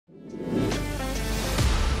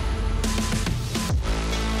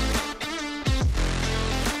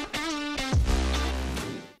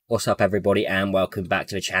What's up everybody and welcome back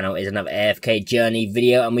to the channel. It's another AFK Journey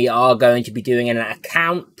video and we are going to be doing an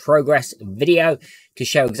account progress video to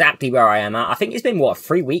show exactly where I am at. I think it's been, what,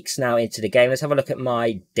 3 weeks now into the game. Let's have a look at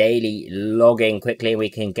my daily login quickly and we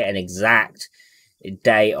can get an exact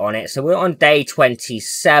day on it. So we're on day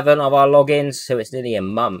 27 of our logins, so it's nearly a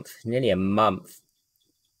month.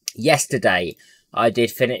 Yesterday I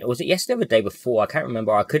did finish, was it yesterday or the day before? I can't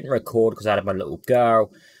remember. I couldn't record because I had my little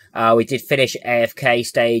girl. We did finish AFK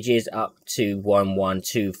stages up to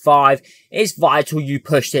 1125. It's vital you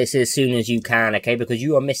push this as soon as you can, okay? Because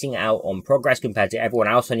you are missing out on progress compared to everyone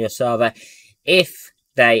else on your server if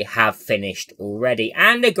they have finished already.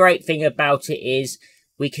 And the great thing about it is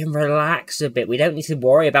we can relax a bit. We don't need to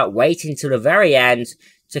worry about waiting till the very end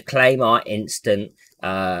to claim our instant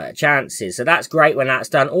chances. So that's great when that's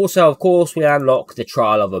done. Also, of course, we unlock the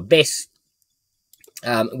Trial of Abyss,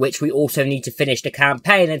 which we also need to finish the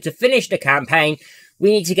campaign. And to finish the campaign, we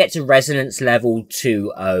need to get to resonance level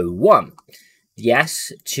 201.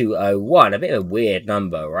 Yes, 201. A bit of a weird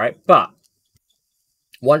number, right? But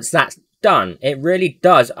once that's done, it really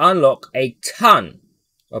does unlock a ton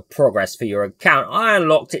of progress for your account. I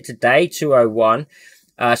unlocked it today, 201.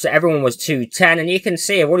 So everyone was 210. And you can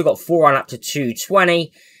see I've already got 4 on up to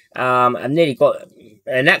 220. I've nearly got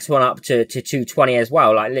the next one up to 220 as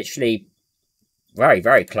well. Like literally very,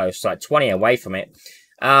 very close, like 20 away from it.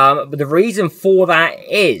 But the reason for that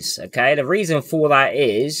is, okay, the reason for that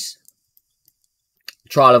is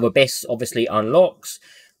Trial of Abyss obviously unlocks.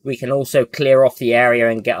 We can also clear off the area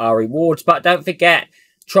and get our rewards. But don't forget,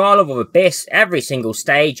 Trial of Abyss, every single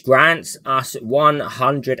stage grants us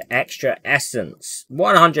 100 extra essence.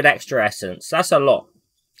 100 extra essence. That's a lot.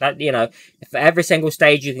 That, you know, for every single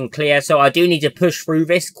stage you can clear. So I do need to push through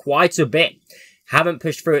this quite a bit. Haven't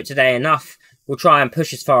pushed through it today enough. We'll try and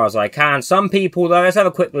push as far as I can. Some people, though, let's have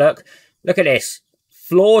a quick look. Look at this.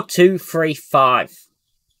 Floor 235.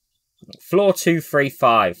 Floor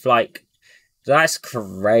 235. Like, that's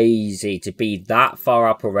crazy to be that far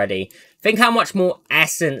up already. Think how much more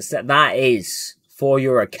essence that is for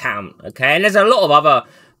your account, okay? And there's a lot of other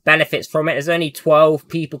benefits from it. There's only 12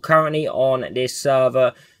 people currently on this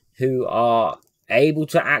server who are able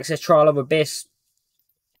to access Trial of Abyss.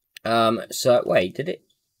 So, wait, did it?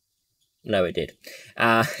 No, it did.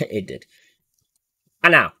 It did.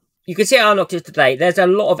 And now, you can see I unlocked it today. There's a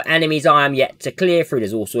lot of enemies I am yet to clear through.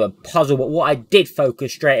 There's also a puzzle, but what I did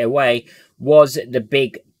focus straight away was the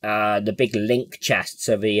big link chests.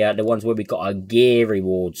 So the ones where we got our gear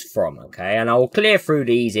rewards from, okay? And I will clear through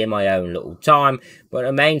these in my own little time. But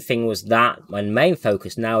the main thing was that my main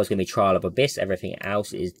focus now is going to be Trial of Abyss. Everything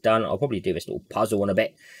else is done. I'll probably do this little puzzle in a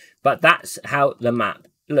bit. But that's how the map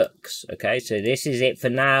looks, okay? So this is it for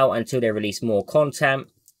now until they release more content.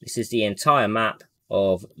 This is the entire map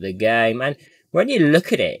of the game, and when you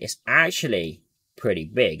look at it, it's actually pretty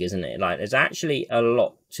big, isn't it? Like, there's actually a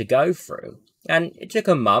lot to go through, and it took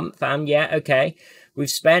a month. And yeah, okay, we've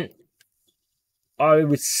spent, I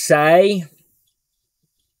would say,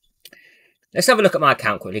 let's have a look at my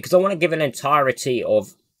account quickly, because I want to give an entirety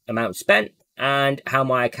of amount spent and how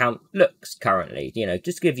my account looks currently, you know,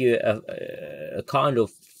 just to give you a kind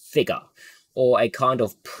of figure or a kind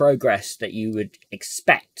of progress that you would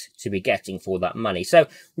expect to be getting for that money. So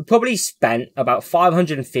we probably spent about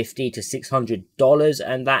 $550 to $600,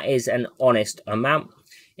 and that is an honest amount.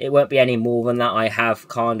 It won't be any more than that. I have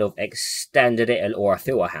kind of extended it, or I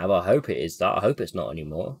feel I have. I hope it is that. I hope it's not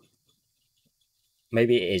anymore.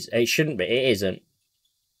 Maybe it is. It shouldn't be. It isn't.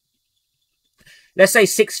 Let's say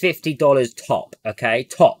 $650 top, okay?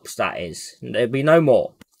 Tops, that is. There'll be no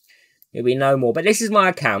more. There'll be no more. But this is my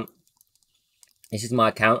account. This is my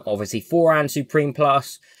account. Obviously, Foran Supreme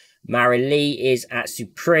Plus. Marilee is at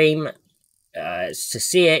Supreme.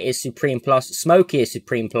 Cecilia is Supreme Plus. Smokey is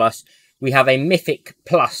Supreme Plus. We have a Mythic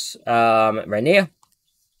Plus Rainier.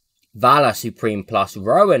 Vala Supreme Plus.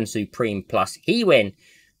 Rowan Supreme Plus. Hewin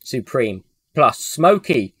Supreme Plus.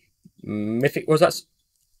 Smokey. Mythic. Was that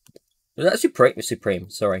Supreme? Supreme.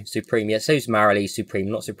 Sorry. Supreme. Yes, so is Marilee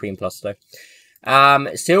Supreme. Not Supreme Plus, though.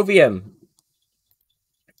 Sylvium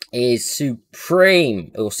is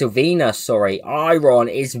Supreme, or Sylvina, sorry. Iron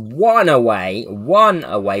is one away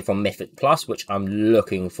from Mythic Plus, which I'm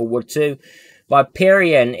looking forward to.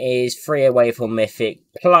 Viperian is 3 away from Mythic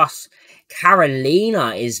Plus.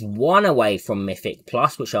 Carolina is 1 away from Mythic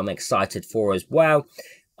Plus, which I'm excited for as well.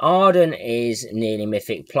 Arden is nearly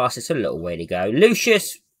Mythic Plus. It's a little way to go.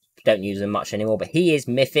 Lucius, don't use him much anymore, but he is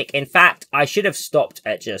Mythic. In fact, I should have stopped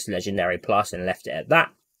at just Legendary Plus and left it at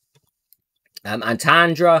that. And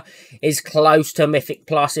Tandra is close to Mythic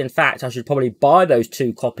Plus. In fact, I should probably buy those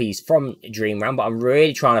 2 copies from Dream Realm, but I'm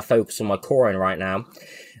really trying to focus on my coring right now.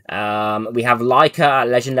 We have Leica at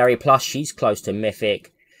Legendary Plus. She's close to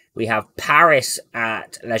Mythic. We have Paris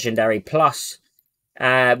at Legendary Plus.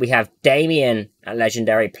 We have Damien at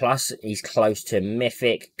Legendary Plus. He's close to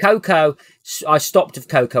Mythic. Coco, I stopped with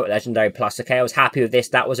Coco at Legendary Plus. Okay, I was happy with this.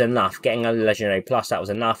 That was enough. Getting a Legendary Plus, that was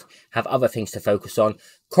enough. Have other things to focus on.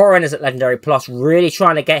 Corin is at Legendary Plus. Really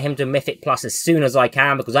trying to get him to Mythic Plus as soon as I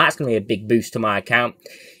can, because that's going to be a big boost to my account.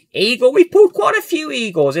 Eagle, we pulled quite a few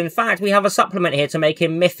Eagles. In fact, we have a supplement here to make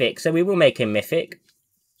him Mythic, so we will make him Mythic.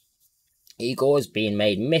 Eagle is being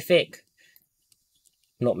made Mythic.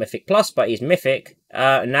 Not Mythic Plus, but he's Mythic.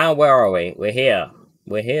 Now, where are we? We're here.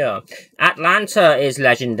 We're here. Atlanta is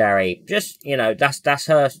Legendary. Just, you know, that's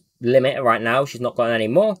her limit right now. She's not got any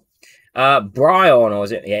more. Bryon, or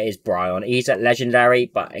is it? Yeah, it is Bryon. He's at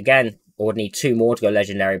Legendary, but again, I would need 2 more to go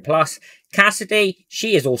Legendary Plus. Cassidy,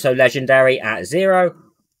 she is also Legendary at 0.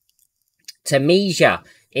 Tamesia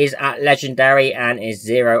is at Legendary and is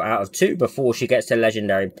 0 out of 2 before she gets to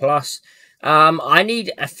Legendary Plus. I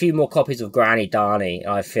need a few more copies of Granny Dani,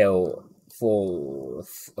 I feel, for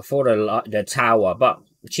the tower. But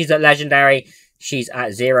she's at Legendary. She's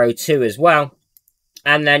at 0 too as well.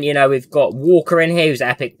 And then, you know, we've got Walker in here, who's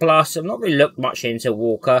Epic Plus. I've not really looked much into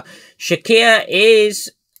Walker. Shakir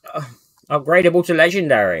is upgradable to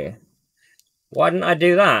Legendary. Why didn't I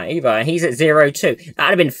do that either? He's at 0 too. That'd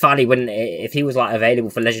have been funny, wouldn't it, if he was, like, available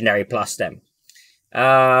for Legendary Plus then.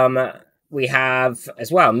 We have, as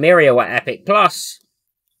well, Muriel at Epic Plus.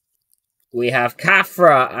 We have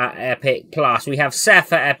Kafra at Epic Plus. We have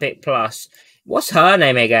Seth at Epic Plus. What's her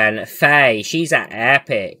name again? Faye. She's at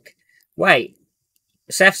Epic. Wait.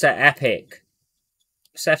 Seth's at Epic.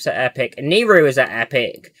 Seth's at Epic. Niru is at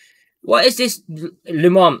Epic. What is this?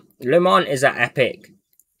 Lumont. Lumont is at Epic.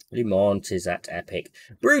 Lumont is at Epic.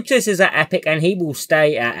 Brutus is at Epic, and he will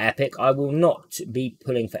stay at Epic. I will not be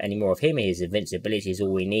pulling for any more of him. His invincibility is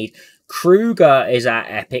all we need. Kruger is at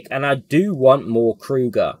Epic, and I do want more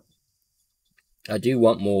Kruger. I do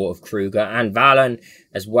want more of Kruger. And Valen,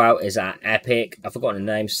 as well, is at Epic. I've forgotten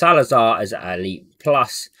the name. Salazar is at Elite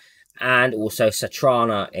Plus. And also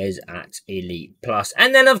Satrana is at Elite Plus.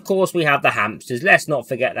 And then, of course, we have the hamsters. Let's not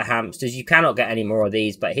forget the hamsters. You cannot get any more of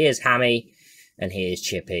these, but here's Hammy. And here's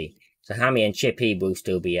Chippy. So Hammy and Chippy will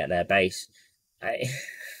still be at their base.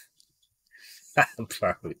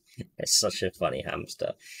 Bro, it's such a funny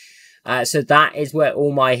hamster. So that is where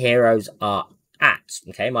all my heroes are at.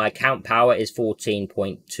 Okay, my account power is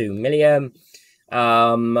 14.2 million.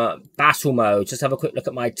 Battle mode. Just have a quick look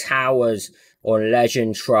at my towers on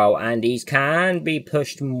Legend Troll. And these can be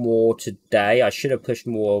pushed more today. I should have pushed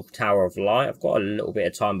more of Tower of Light. I've got a little bit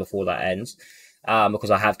of time before that ends. Because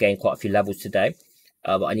I have gained quite a few levels today.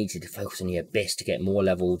 But I needed to focus on the Abyss to get more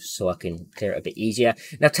levels so I can clear it a bit easier.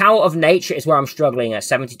 Now, Tower of Nature is where I'm struggling at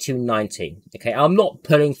 72.90. Okay, I'm not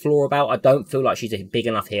pulling Flora about. I don't feel like she's a big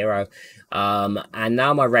enough hero. And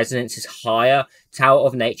now my resonance is higher. Tower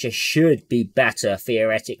of Nature should be better,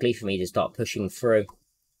 theoretically, for me to start pushing through.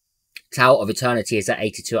 Tower of Eternity is at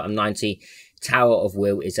 82 out of 90. Tower of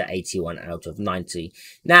Will is at 81 out of 90.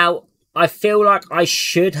 Now, I feel like I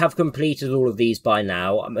should have completed all of these by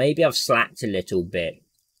now. Maybe I've slacked a little bit.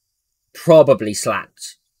 Probably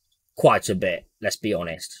slacked quite a bit, let's be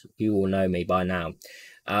honest. You all know me by now.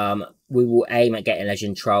 We will aim at getting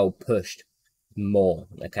Legend Troll pushed more,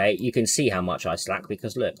 okay? You can see how much I slack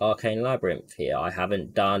because, look, Arcane Labyrinth here. I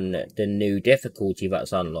haven't done the new difficulty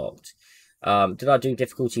that's unlocked. Did I do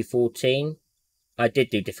difficulty 14? I did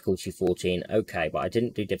do difficulty 14, okay, but I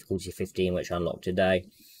didn't do difficulty 15, which I unlocked today.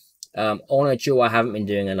 Honor Jewel, I haven't been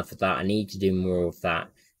doing enough of that. I need to do more of that.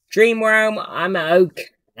 Dream Realm, I'm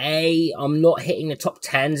okay. I'm not hitting the top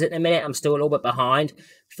 10s at the minute. I'm still a little bit behind. I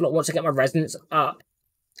feel like once I get my resonance up,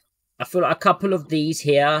 I feel like a couple of these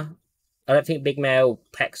here. I don't think Big Male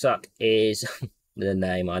Pexuck is the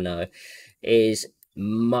name, I know, is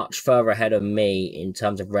much further ahead of me in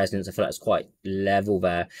terms of resonance. I feel like it's quite level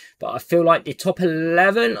there. But I feel like the top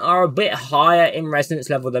 11 are a bit higher in resonance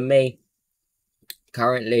level than me.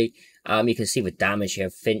 Currently, you can see the damage here.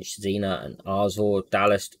 Finch, Xena, and Arzor,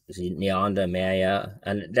 Dallas, Neander, Maya,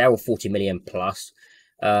 and they're all 40 million plus.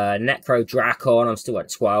 Necro Dracon, I'm still at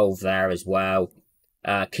 12 there as well.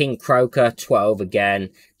 King Croaker, 12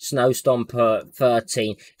 again. Snowstomper,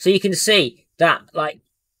 13. So you can see that, like,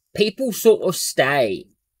 people sort of stay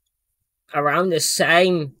around the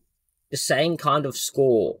same kind of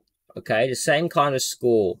score. Okay, the same kind of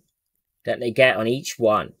score that they get on each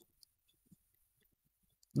one.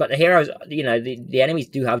 But the heroes, you know, the enemies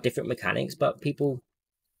do have different mechanics, but people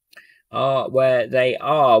are where they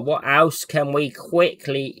are. What else can we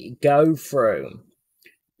quickly go through?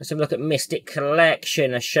 Let's have a look at Mystic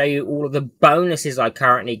Collection. I'll show you all of the bonuses I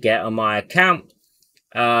currently get on my account.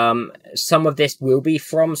 Some of this will be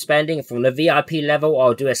from spending from the VIP level.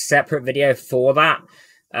 I'll do a separate video for that.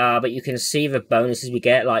 But you can see the bonuses we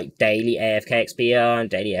get, like daily AFK XP earned,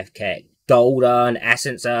 daily AFK gold earned,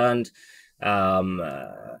 essence earned,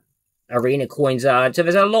 arena coins earned. So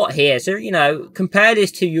there's a lot here. So, you know, compare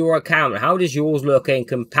this to your account. How does yours look in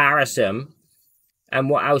comparison? And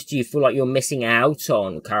what else do you feel like you're missing out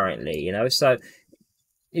on currently, you know? So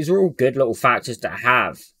these are all good little factors to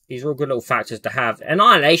have. These are all good little factors to have.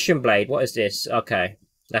 Annihilation Blade, what is this? Okay,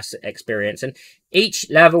 that's experience. And each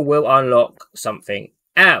level will unlock something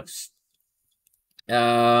else.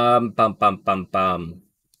 Emporium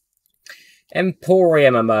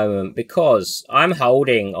a moment, because I'm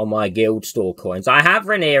holding on my guild store coins. I have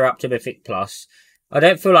Rainier up to Mythic Plus. I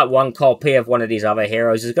don't feel like one copy of one of these other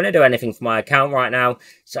heroes is going to do anything for my account right now.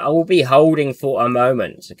 So I will be holding for a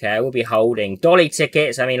moment, okay? I will be holding. Dolly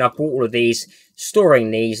tickets, I mean, I've bought all of these,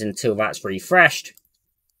 storing these until that's refreshed.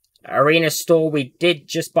 Arena store, we did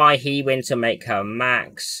just buy Hewin to make her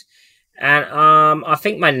max. And I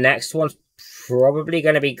think my next one's probably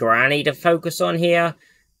going to be Granny to focus on here.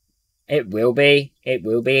 It will be.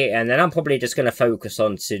 And then I'm probably just going to focus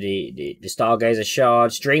on to the Stargazer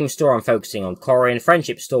Shards. Dream Store, I'm focusing on Corin.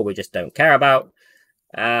 Friendship Store, we just don't care about.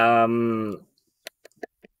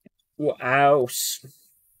 What else?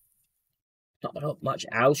 Not much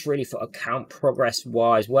else really for account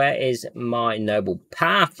progress-wise. Where is my Noble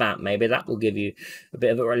Path at? Maybe that will give you a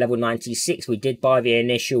bit of a level 96. We did buy the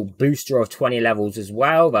initial booster of 20 levels as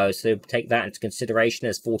well, though. So take that into consideration.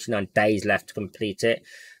 There's 49 days left to complete it.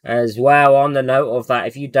 As well, on the note of that,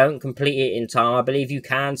 if you don't complete it in time, I believe you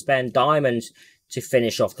can spend diamonds to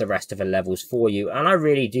finish off the rest of the levels for you. And I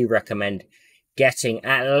really do recommend getting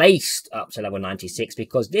at least up to level 96,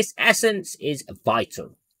 because this essence is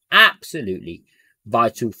vital. Absolutely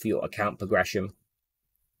vital for your account progression.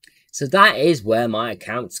 So that is where my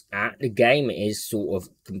account's at. The game is sort of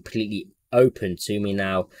completely open to me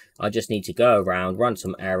now. I just need to go around, run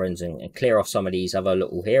some errands, and clear off some of these other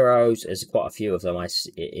little heroes. There's quite a few of them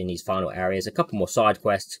in these final areas. A couple more side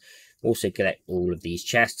quests. Also collect all of these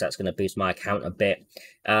chests. That's going to boost my account a bit.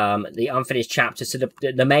 The unfinished chapter. So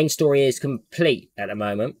the main story is complete at the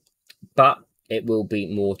moment, but it will be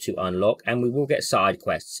more to unlock, and we will get side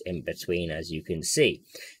quests in between, as you can see.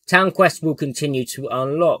 Town quests will continue to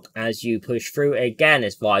unlock as you push through. Again,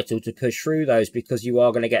 it's vital to push through those, because you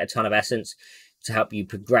are going to get a ton of essence to help you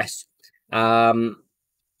progress. I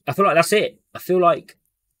feel like that's it. I feel like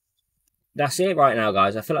that's it right now,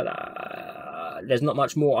 guys. I feel like there's not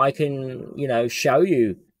much more I can, you know, show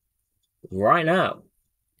you right now.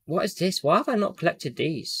 What is this? Why have I not collected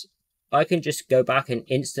these? I can just go back and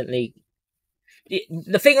instantly...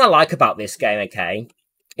 The thing I like about this game, okay,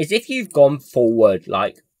 is if you've gone forward,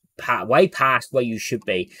 like, way past where you should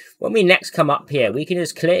be, when we next come up here, we can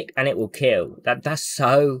just click and it will kill. That's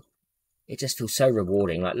so... It just feels so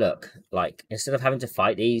rewarding. Like, look, like, instead of having to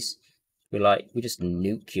fight these, we just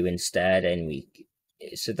nuke you instead, and we...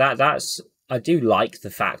 So that's... I do like the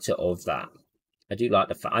factor of that. I do like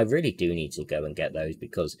the fact... I really do need to go and get those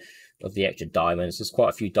because of the extra diamonds. There's quite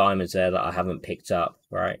a few diamonds there that I haven't picked up,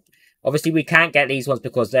 right? Obviously, we can't get these ones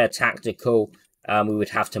because they're tactical. We would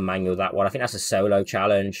have to manual that one. I think that's a solo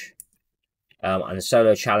challenge. And a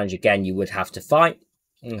solo challenge, again, you would have to fight.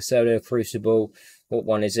 Solo Crucible. What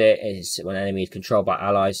one is it? It's when enemy is controlled by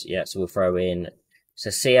allies. Yeah, so we'll throw in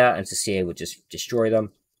Sacia, and Sacia would just destroy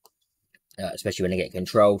them. Especially when they get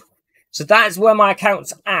controlled. So that's where my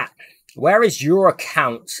account's at. Where is your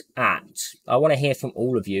account at? I want to hear from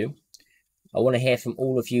all of you. I want to hear from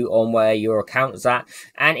all of you on where your account is at.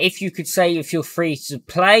 And if you could say if you're free to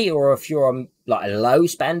play, or if you're like a low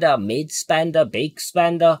spender, mid spender, big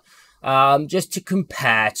spender, just to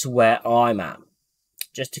compare to where I'm at.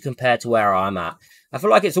 Just to compare to where I'm at. I feel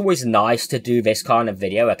like it's always nice to do this kind of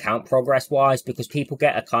video, account progress wise, because people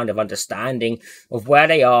get a kind of understanding of where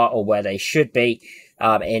they are or where they should be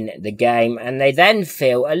in the game. And they then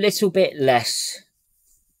feel a little bit less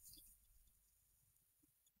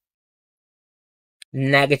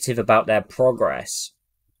negative about their progress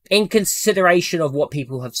in consideration of what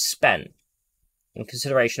people have spent. In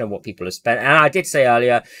consideration of what people have spent. And I did say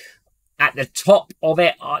earlier, at the top of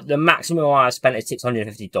it, the maximum I've spent is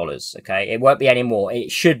 $650. Okay, it won't be any more.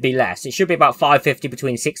 It should be less. It should be about $550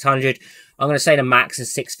 between 600. I'm going to say the max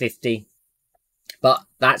is $650. But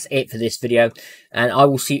that's it for this video, and I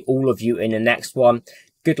will see all of you in the next one.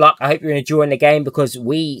 Good luck. I hope you're enjoying the game, because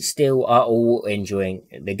we still are all enjoying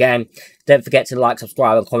the game. Don't forget to like,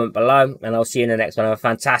 subscribe, and comment below, and I'll see you in the next one. Have a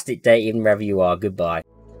fantastic day, even wherever you are. Goodbye.